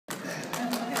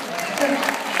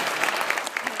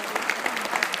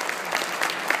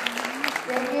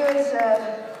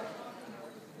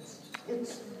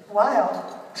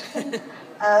wild.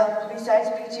 Besides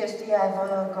PTSD, I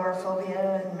have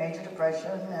agoraphobia and major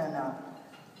depression, and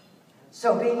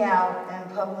so being out in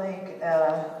public,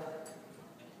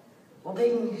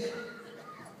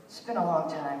 it's been a long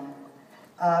time.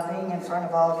 Being in front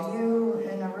of all of you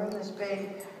in a room this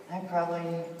big, I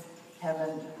probably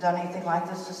haven't done anything like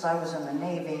this since I was in the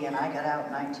Navy, and I got out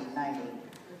in 1990.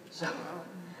 So,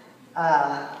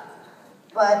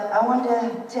 but I wanted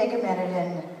to take a minute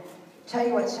and tell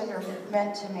you what Cinder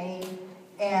meant to me,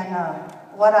 and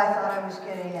what I thought I was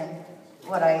getting and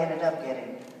what I ended up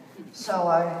getting. So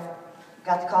I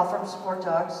got the call from Support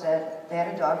Dogs that they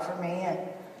had a dog for me, and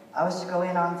I was to go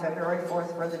in on February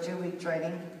 4th for the 2-week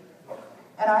training.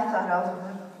 And I thought, oh,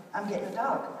 I'm getting a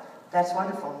dog. That's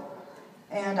wonderful.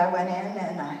 And I went in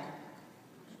and I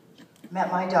met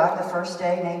my dog the first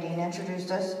day. Nadine introduced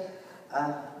us.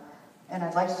 And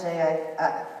I'd like to say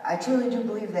I truly do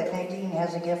believe that Nadine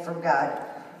has a gift from God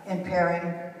in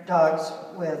pairing dogs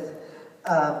with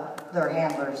their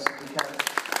handlers, because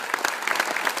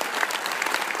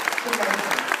it's amazing.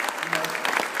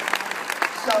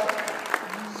 So,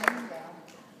 sit down.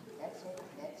 That's it,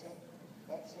 that's it,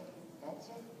 that's it, that's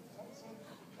it, that's it,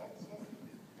 that's it,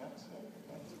 that's it,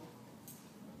 that's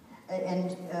it.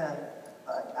 And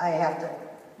I have to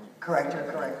correct her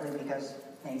correctly because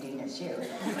Nadine is here.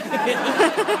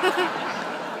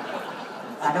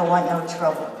 I don't want no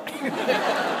trouble.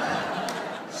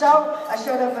 So I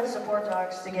showed up at Support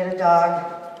Dogs to get a dog,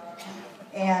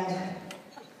 and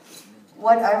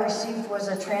what I received was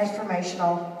a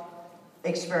transformational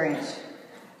experience.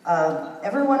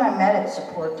 Everyone I met at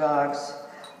Support Dogs,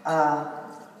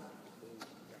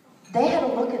 they had a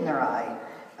look in their eye,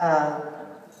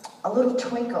 a little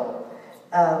twinkle,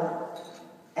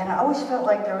 and I always felt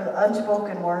like the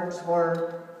unspoken words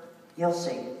were, "You'll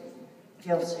see,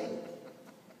 you'll see."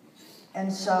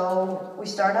 And so we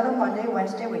started on Monday.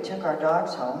 Wednesday we took our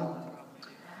dogs home.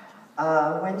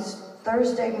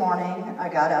 Thursday morning I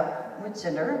got up with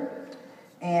Cinder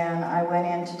and I went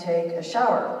in to take a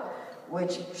shower,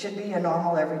 which should be a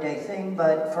normal everyday thing,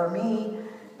 but for me,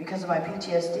 because of my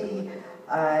PTSD,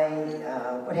 I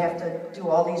would have to do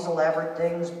all these elaborate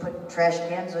things, put trash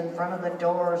cans in front of the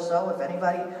door, so if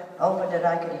anybody opened it,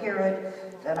 I could hear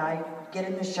it. Then I'd get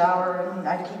in the shower, and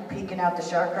I'd keep peeking out the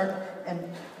shower curtain,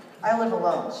 and I live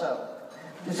alone, so,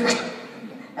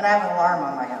 and I have an alarm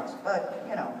on my house, but,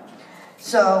 you know.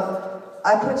 So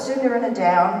I put Cinder in a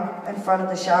down in front of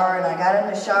the shower, and I got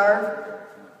in the shower,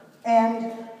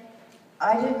 and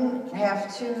I didn't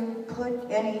have to put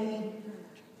anything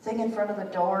in front of the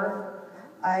door.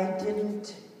 I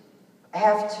didn't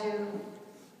have to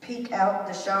peek out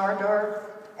the shower door.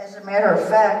 As a matter of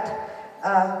fact,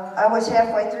 I was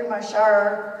halfway through my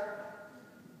shower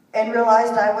and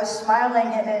realized I was smiling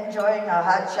and enjoying a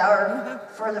hot shower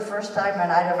for the first time in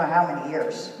I don't know how many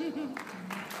years.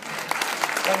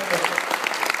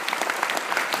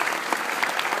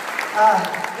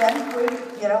 Then we,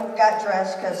 got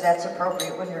dressed because that's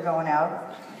appropriate when you're going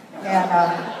out. And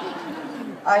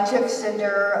I took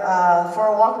Cinder for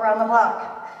a walk around the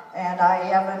block, and I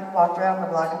haven't walked around the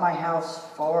block of my house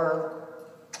for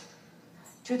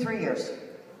 2-3 years.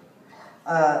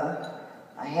 I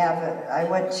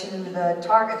went to the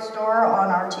Target store on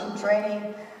our team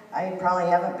training. I probably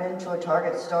haven't been to a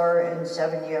Target store in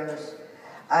 7 years.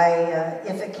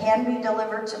 If it can be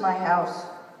delivered to my house,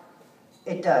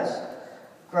 it does.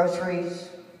 Groceries,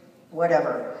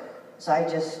 whatever. So I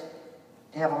just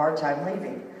have a hard time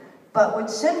leaving. But with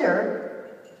Cinder,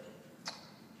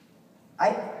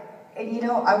 I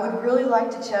would really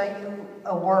like to tell you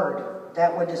a word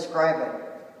that would describe it,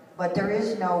 but there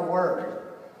is no word.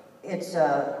 It's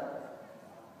a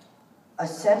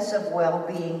sense of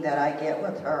well-being that I get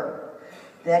with her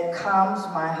that calms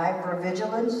my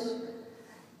hypervigilance,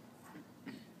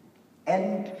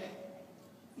 and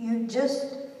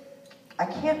I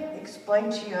can't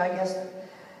explain to you, I guess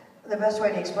the best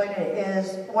way to explain it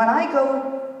is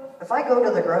if I go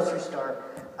to the grocery store,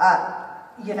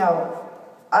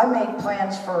 I make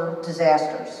plans for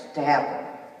disasters to happen.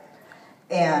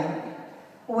 And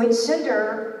with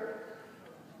Cinder,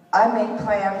 I make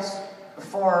plans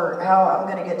for how I'm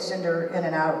going to get Cinder in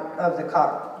and out of the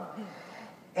car.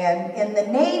 And in the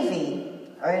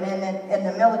Navy, or in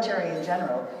the military in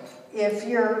general, if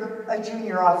you're a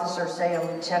junior officer, say a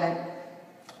lieutenant,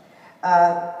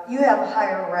 you have a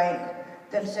higher rank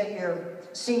than, say, your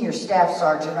senior staff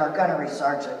sergeant or gunnery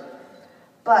sergeant.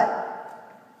 But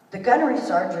the gunnery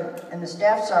sergeant and the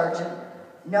staff sergeant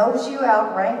knows you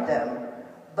outrank them,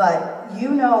 but you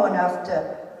know enough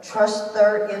to trust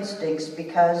their instincts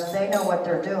because they know what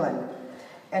they're doing.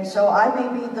 And so I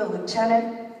may be the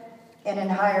lieutenant and in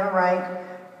higher rank,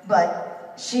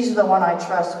 but she's the one I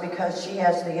trust because she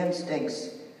has the instincts.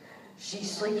 She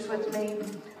sleeps with me.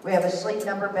 We have a sleep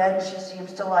number bed. She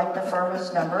seems to like the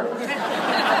firmest number.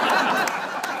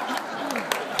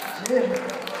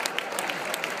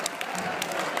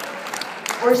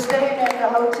 We're staying at the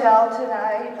hotel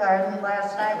tonight, or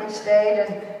last night we stayed,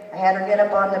 and I had her get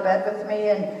up on the bed with me,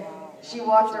 and she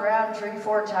walked around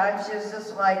 3-4 times. She was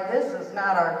just like, this is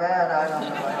not our bed. I don't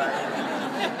know what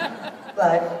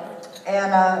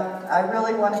I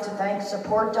really wanted to thank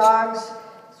Support Dogs.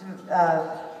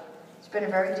 It's been a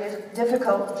very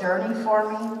difficult journey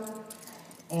for me,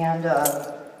 and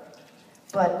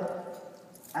but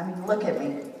I mean, look at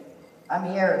me. I'm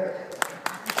here.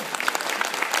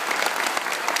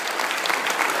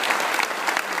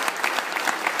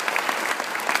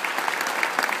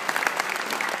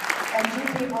 And you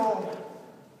people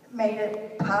made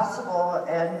it possible,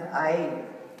 and I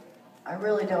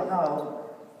really don't know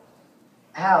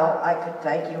how I could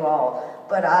thank you all,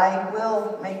 but I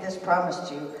will make this promise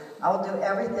to you. I will do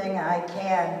everything I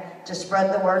can to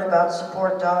spread the word about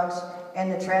Support Dogs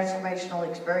and the transformational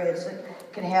experience it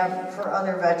can have for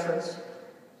other veterans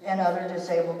and other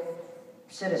disabled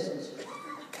citizens.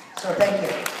 So thank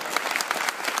you.